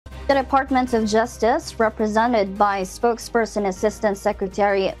The Department of Justice, represented by Spokesperson Assistant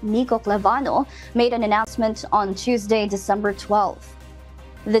Secretary Mico Clavano, made an announcement on Tuesday, December 12th.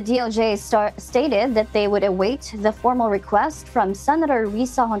 The DOJ stated that they would await the formal request from Senator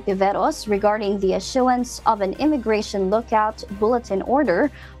Risa Hontiveros regarding the issuance of an Immigration Lookout Bulletin Order,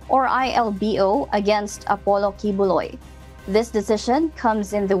 or ILBO, against Apollo Quiboloy. This decision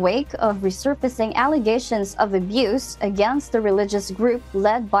comes in the wake of resurfacing allegations of abuse against the religious group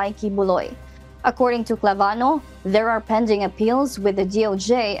led by Quiboloy. According to Clavano, there are pending appeals with the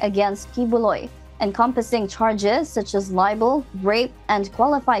DOJ against Quiboloy, encompassing charges such as libel, rape, and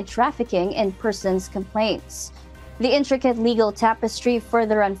qualified trafficking in persons complaints. The intricate legal tapestry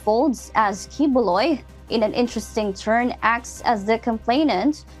further unfolds as Quiboloy, in an interesting turn, acts as the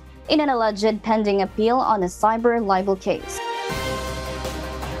complainant in an alleged pending appeal on a cyber libel case.